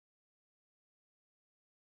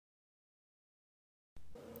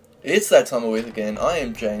It's that time of week again. I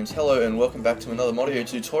am James. Hello and welcome back to another Modio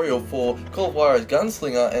tutorial for Call of Juarez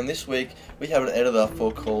Gunslinger, and this week we have an editor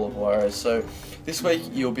for Call of Juarez. So this week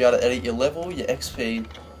you'll be able to edit your level, your XP,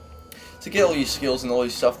 to get all your skills and all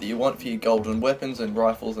your stuff that you want for your golden weapons and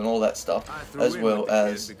rifles and all that stuff, as well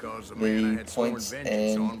as the points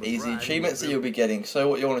and easy achievements that you'll be getting. So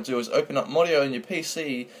what you want to do is open up Modio on your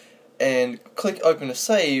PC and click open a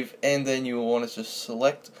save, and then you will want to just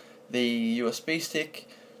select the USB stick,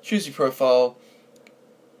 choose your profile,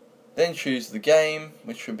 then choose the game,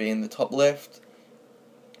 which should be in the top left,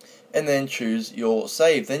 and then choose your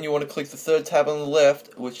save. Then you want to click the third tab on the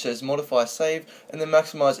left, which says modify save, and then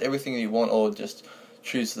maximize everything that you want, or just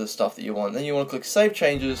choose the stuff that you want. Then you want to click save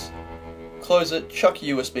changes, close it, chuck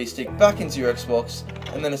your USB stick back into your Xbox,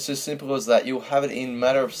 and then it's as simple as that. You'll have it in a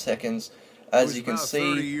matter of seconds. As you can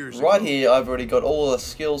see right here, I've already got all the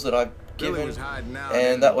skills that I've given,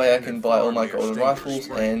 and that way I can buy all my golden rifles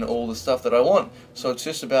and all the stuff that I want. So it's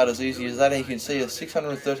just about as easy as that, and you can see the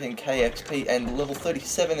 613k XP and level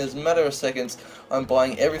 37 is a matter of seconds. I'm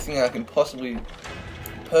buying everything I can possibly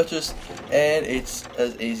purchase, and it's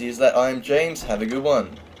as easy as that. I'm James, have a good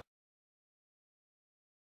one.